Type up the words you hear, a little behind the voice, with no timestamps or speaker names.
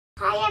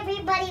Hi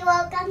everybody,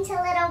 welcome to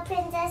Little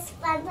Princess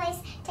Fun Place.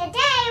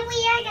 Today we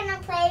are going to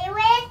play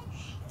with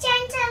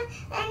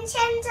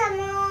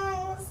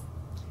Enchantimals.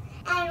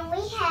 And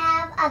we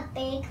have a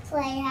big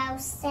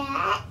playhouse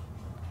set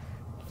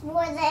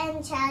for the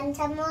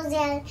Enchantimals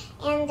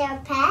and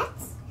their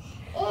pets.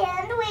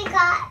 And we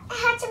got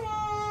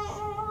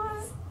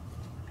Hatchimals.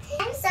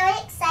 I'm so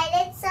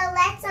excited, so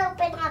let's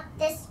open up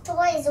this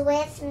toys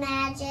with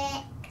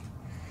magic.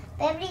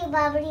 Bibbidi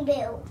bobbidi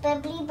boo,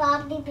 bibbidi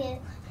bobbidi boo.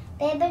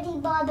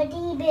 Bibbidi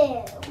bobbidi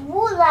boo.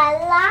 Woo la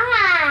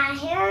la!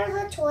 Here are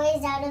the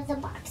toys out of the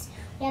box.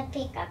 We have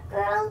Peacock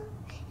Girl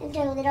and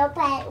her little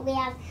pet. We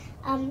have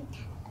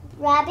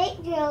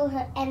Rabbit Girl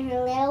and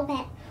her little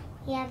pet.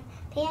 We have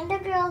Panda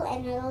Girl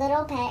and her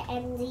little pet,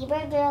 and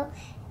Zebra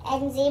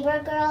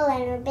Girl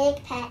and her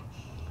big pet.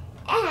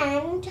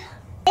 And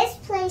this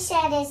play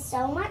set is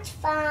so much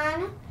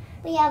fun.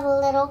 We have a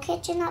little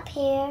kitchen up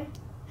here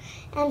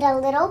and a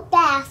little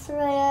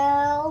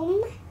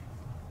bathroom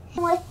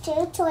with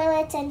 2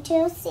 toilets and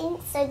 2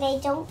 sinks so they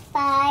don't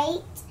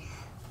fight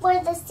for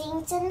the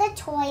sinks in the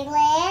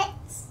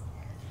toilets.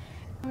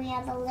 We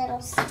have a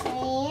little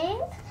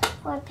swing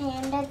for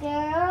Panda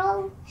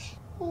Girl.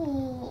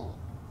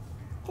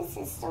 This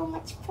is so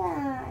much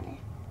fun.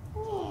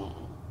 Yay.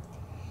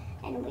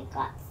 And we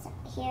got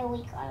a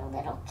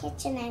little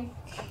kitchen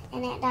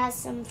and it has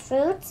some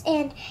fruits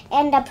and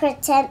a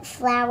pretend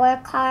flower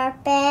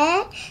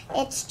carpet.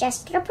 It's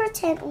just a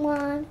pretend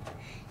one,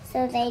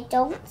 so they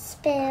don't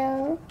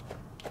spill.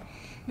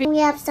 We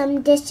have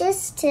some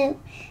dishes too.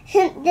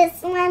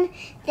 This one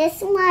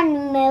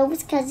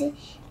moves because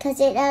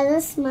it has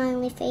a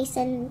smiley face,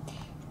 and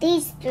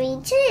these 3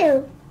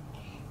 too.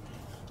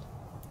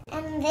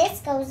 And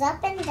this goes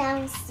up and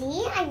down.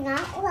 See, I'm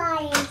not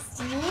lying.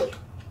 See,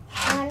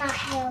 I'm not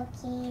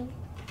joking.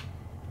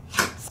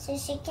 So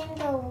she can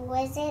go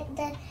visit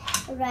the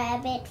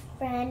rabbit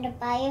friend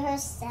by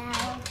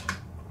herself.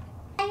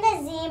 And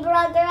the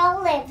zebra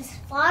girl lives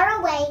far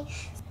away,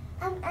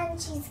 and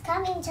she's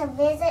coming to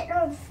visit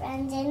her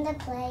friends in the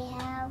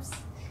playhouse.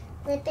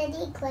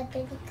 Clippity,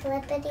 clippity,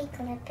 clippity,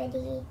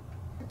 clippity.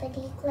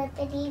 Clippity,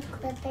 clippity,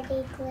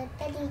 clippity,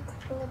 clippity,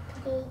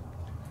 clippity.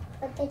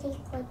 Clippity,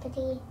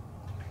 clippity.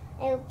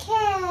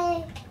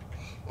 Okay.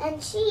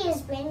 And she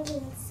is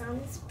bringing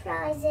some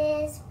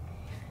surprises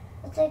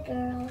with the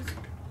girls.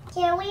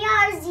 Here we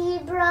are,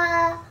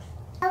 Zebra.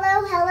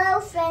 Hello, hello,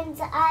 friends.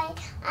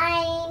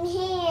 I'm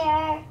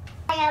here.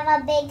 I have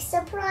a big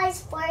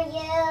surprise for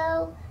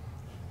you.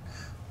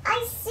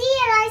 I see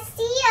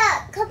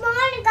it. Come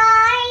on,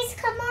 guys.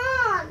 Come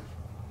on.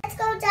 Let's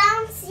go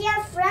down and see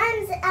our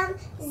friends,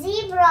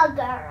 Zebra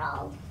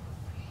Girl.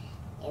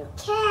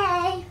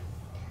 Okay.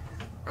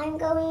 I'm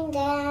going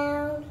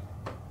down.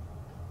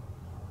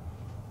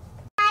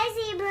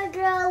 Zebra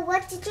Girl,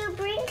 what did you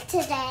bring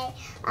today?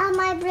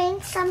 I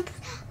bring some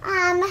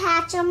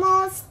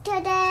Hatchimals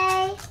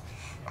today.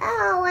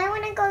 Oh, I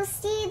want to go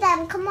see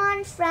them. Come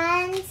on,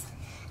 friends.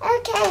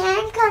 Okay,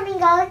 I'm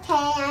coming.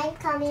 Okay, I'm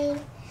coming.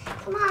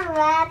 Come on,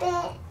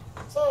 Rabbit.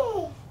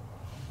 Gee.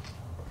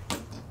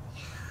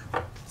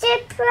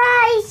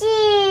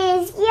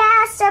 Surprises!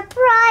 Yeah,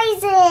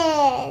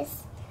 surprises!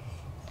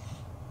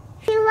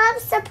 We love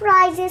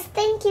surprises.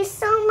 Thank you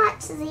so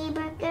much,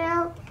 Zebra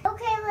Girl.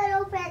 Okay,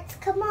 little pets,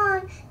 come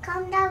on.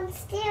 Come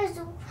downstairs.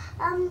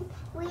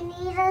 We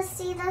need to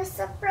see the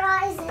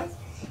surprises.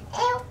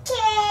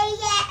 Okay,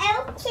 yeah,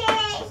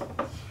 okay.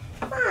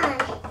 Come on.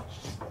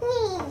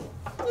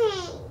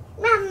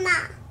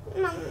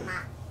 Mama.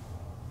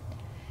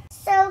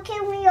 So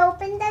can we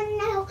open them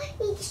now?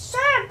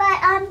 Sure,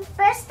 but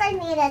first I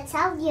need to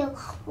tell you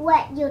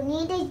what you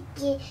need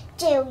to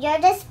do. You're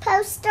just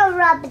supposed to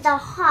rub the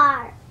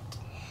heart.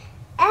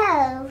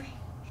 Oh,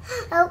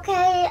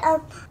 okay,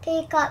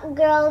 Peacock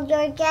Girl,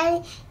 you're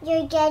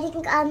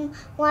getting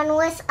one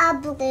with a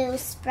blue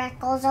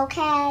sprinkles,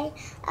 okay?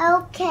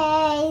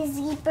 Okay,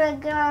 Zebra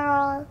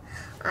Girl,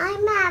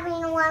 I'm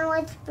having one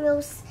with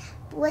blue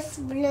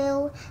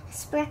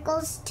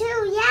sprinkles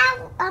too.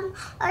 Yeah,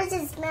 ours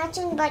is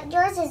matching, but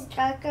yours is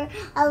darker,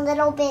 a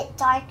little bit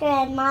darker,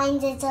 and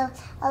mine is a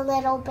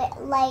little bit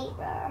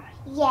lighter.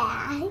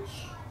 Yeah.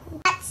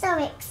 That's so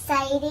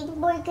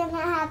exciting. We're going to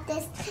have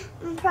this,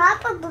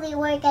 probably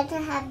we're going to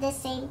have the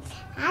same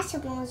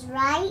Hatchimals,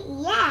 right?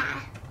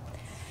 Yeah.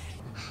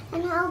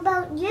 And how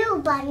about you,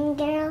 Bunny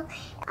Girl?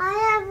 I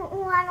have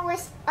one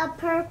with a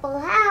purple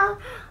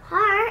heart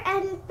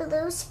and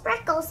blue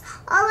sprinkles.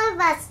 All of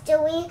us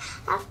do. We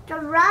have to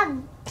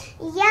rub.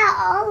 Yeah,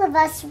 all of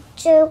us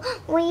do.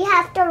 We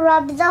have to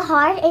rub the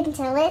heart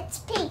until it's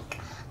pink.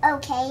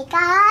 Okay,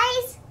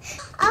 guys?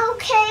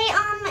 Okay,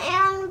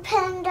 and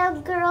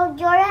Panda Girl,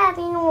 you're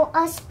having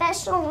a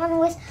special one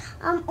with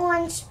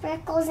orange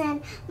sprinkles,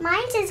 and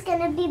mine is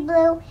gonna be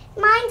blue.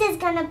 Mine is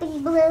gonna be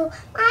blue.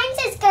 Mine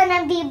is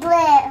gonna be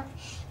blue.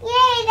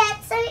 Yay,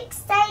 that's so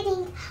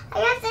exciting. I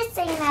have the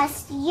same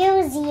as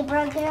you,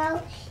 Zebra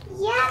Girl.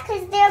 Yeah,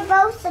 because they're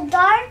both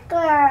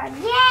darker.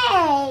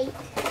 Yay!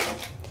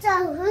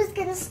 So who's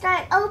gonna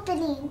start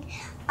opening?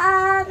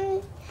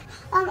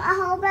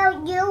 How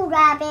about you,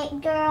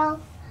 rabbit girl?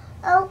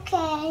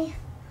 Okay.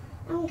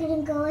 I'm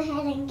gonna go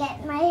ahead and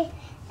get my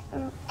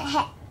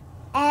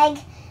egg.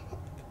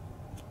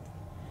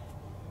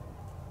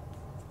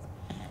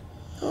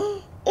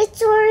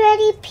 It's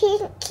already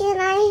pink. Can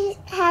I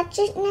hatch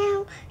it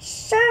now?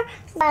 Sure,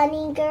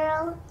 bunny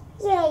girl.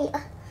 Yay.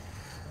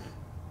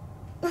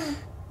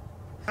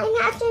 I'm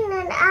hatching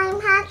and I'm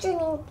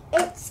hatching.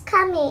 It's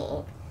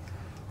coming.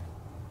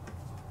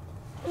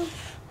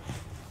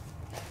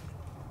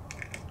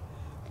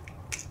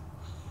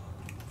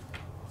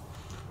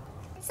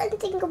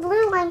 Something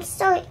blue. I'm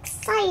so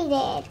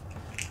excited.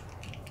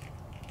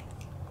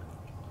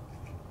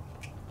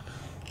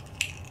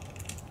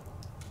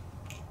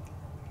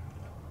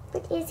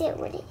 What is it?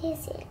 What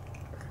is it?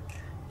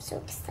 I'm so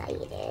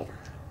excited.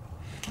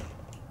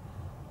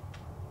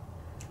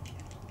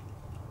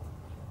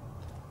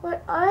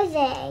 What are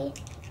they?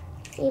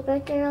 Zebra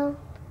girl.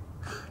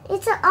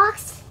 It's an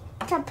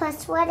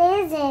octopus. What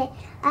is it?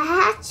 A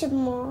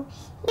Hatchimal.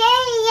 Yay!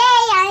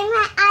 Yay!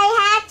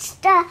 I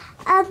hatched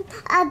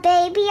a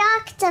baby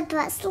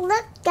octopus.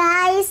 Look,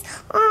 guys.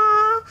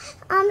 Aww.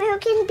 Who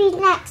can be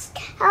next?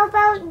 How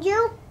about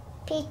you,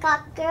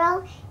 peacock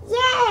girl?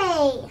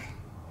 Yay!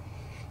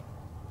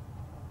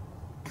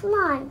 Come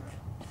on.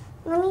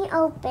 Let me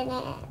open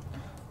it.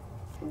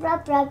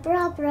 Rub, rub,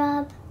 rub,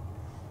 rub.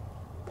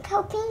 Look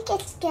how pink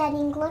it's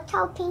getting. Look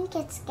how pink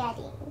it's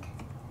getting.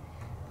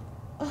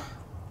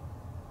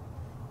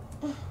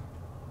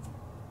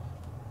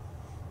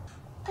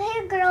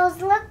 Hey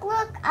girls, look,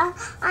 look.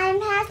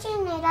 I'm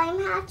hatching it. I'm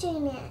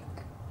hatching it.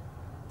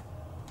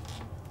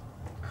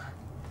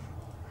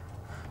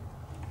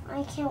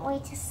 I can't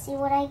wait to see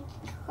what I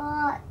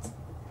got.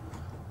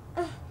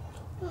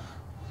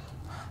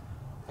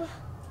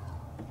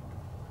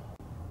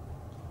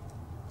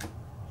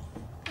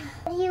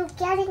 What are you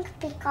getting,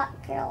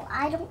 peacock girl?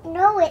 I don't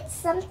know. It's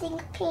something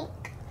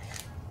pink.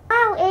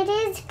 Oh, it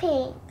is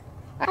pink.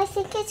 I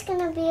think it's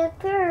gonna be a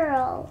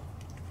girl.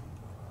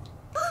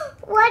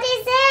 What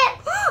is it?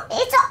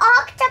 It's an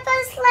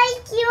octopus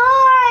like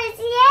yours.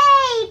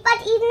 Yay!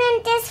 But even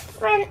in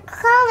different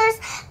colors,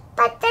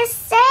 but the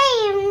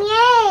same.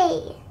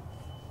 Yay!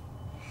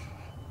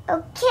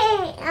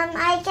 Okay,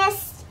 I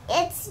guess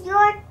it's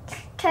your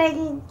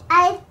turn.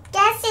 I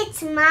guess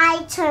it's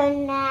my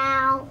turn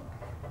now.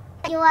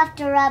 You have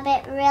to rub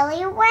it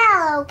really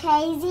well,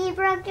 okay,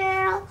 zebra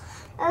girl?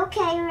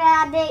 Okay,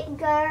 rabbit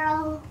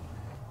girl.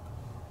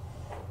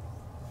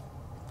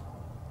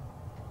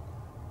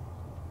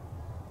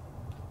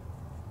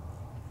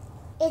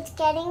 It's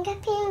getting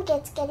pink.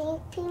 It's getting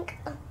pink.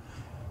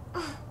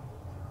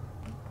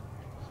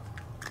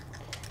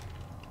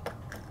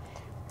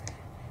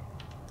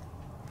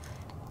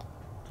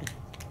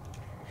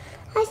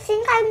 I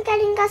think I'm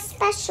getting a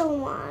special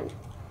one.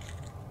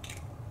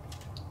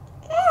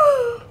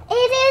 It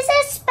is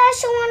a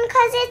special one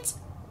because it's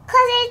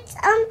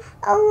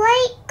a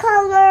light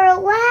color.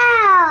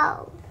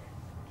 Wow.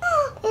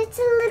 It's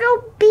a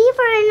little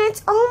beaver and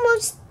it's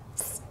almost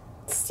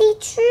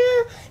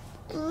see-through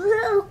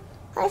blue.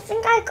 I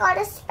think I got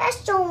a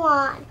special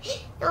one.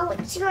 Now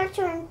it's your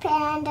turn,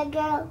 Panda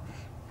Girl.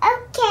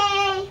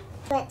 Okay.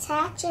 Let's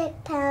hatch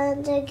it,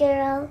 Panda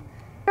Girl.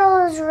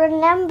 Girls,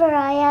 remember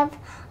I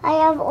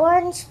have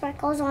orange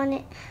sprinkles on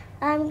it.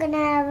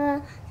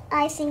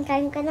 I think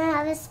I'm gonna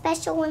have a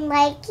special one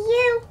like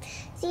you,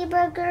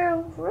 Zebra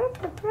Girl.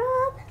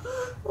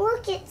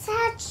 Look, it's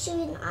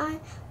hatching.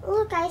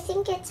 Look, I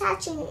think it's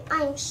hatching.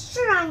 I'm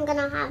sure I'm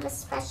gonna have a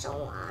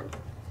special one.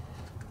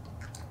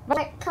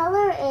 What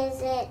color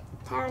is it,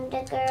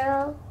 Panda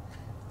Girl?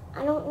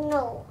 I don't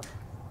know.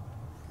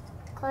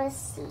 Let's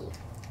see.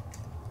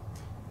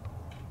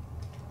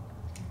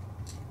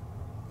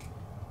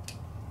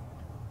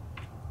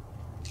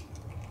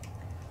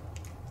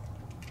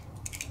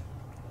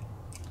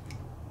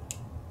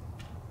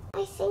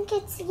 I think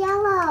it's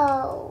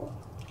yellow.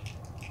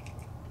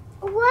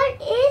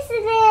 What is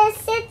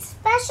this? It's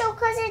special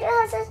because it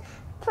has a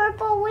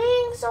purple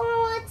wings.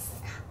 Oh, it's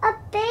a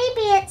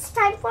baby. It's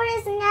time for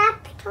his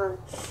nap time.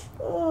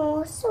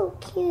 Oh, so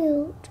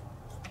cute.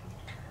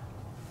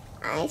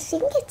 I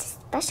think it's a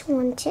special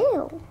one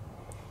too.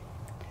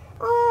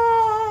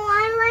 Oh,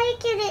 I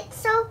like it.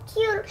 It's so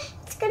cute.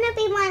 It's gonna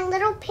be my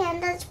little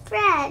panda's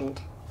friend.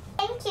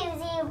 Thank you,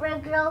 Zebra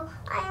Girl.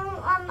 I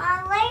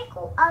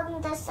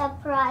like the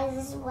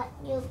surprises what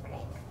you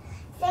bring.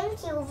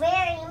 Thank you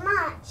very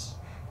much.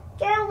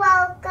 You're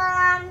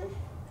welcome.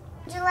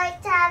 Would you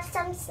like to have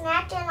some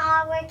snack in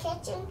our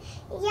kitchen?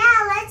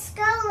 Yeah, let's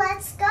go,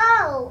 let's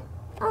go.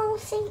 Oh,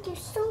 thank you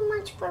so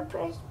much for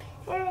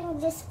preparing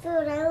this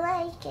food. I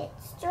like it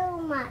so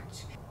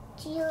much.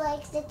 Do you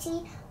like the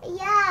tea?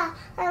 Yeah,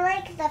 I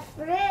like the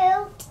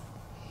fruit.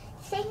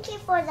 Thank you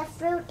for the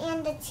fruit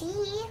and the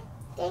tea.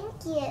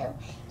 Thank you.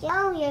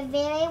 Oh, you're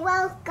very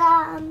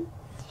welcome.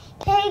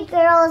 Hey,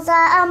 girls,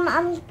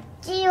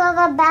 do you have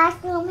a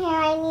bathroom here?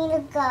 I need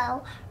to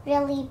go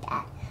really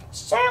bad.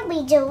 Sure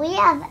we do. We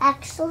have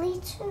actually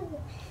two.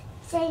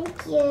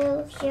 Thank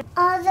you.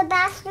 Oh, the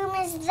bathroom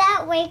is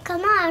that way.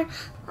 Come on.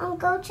 I'll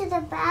go to the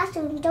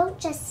bathroom. Don't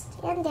just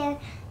stand there.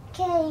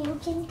 Okay, you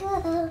can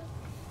go.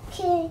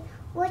 Okay,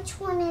 which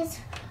one is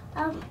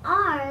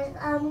ours?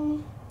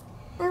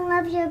 I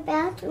love your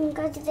bathroom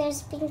because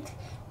there's pink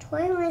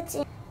toilets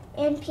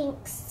and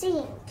pink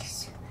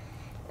sinks.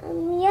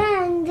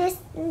 Yeah, and this,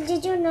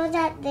 did you know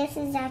that this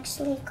is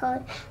actually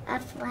called a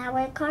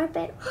flower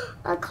carpet?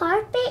 A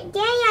carpet?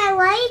 Yeah, I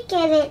like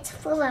it. It's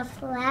full of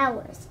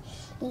flowers.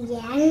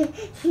 Yeah.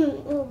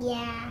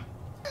 Yeah.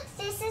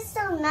 This is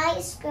so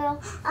nice,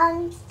 girl.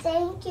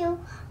 Thank you.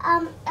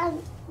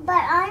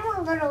 But I'm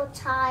a little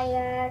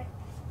tired.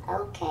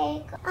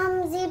 Okay.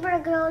 Zebra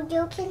girl,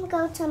 you can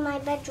go to my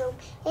bedroom.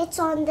 It's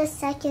on the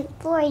 2nd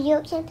floor.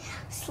 You can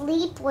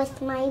sleep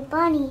with my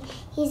bunny.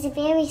 He's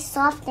very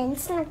soft and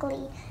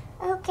snuggly.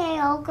 Okay,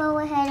 I'll go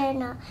ahead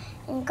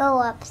and go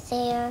up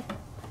there.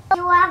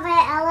 You have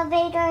an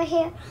elevator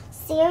here?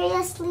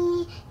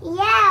 Seriously?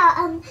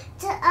 Yeah,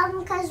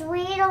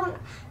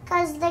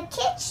 cause the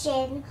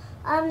kitchen,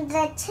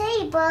 the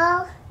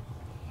table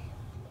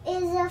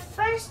is the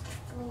 1st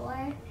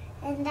floor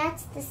and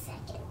that's the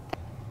 2nd.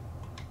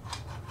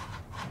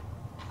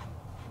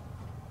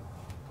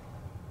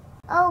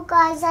 Oh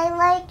guys, I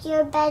like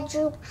your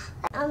bedroom,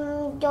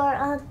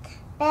 your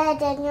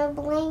bed and your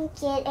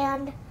blanket,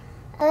 and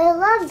I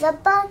love the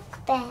bunk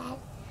bed.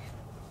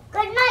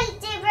 Good night,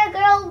 Zebra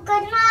girl.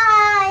 Good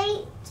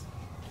night.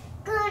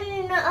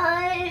 Good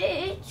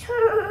night.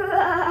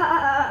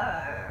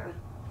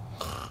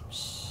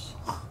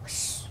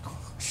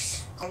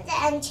 And the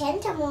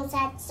Enchantimals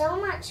had so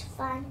much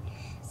fun.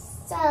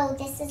 So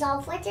this is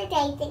all for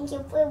today. Thank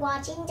you for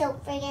watching.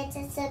 Don't forget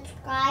to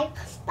subscribe.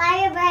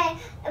 Bye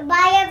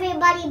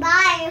everybody.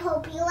 Bye. I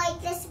hope you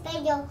like this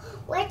video.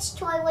 Which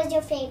toy was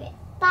your favorite?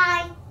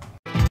 Bye.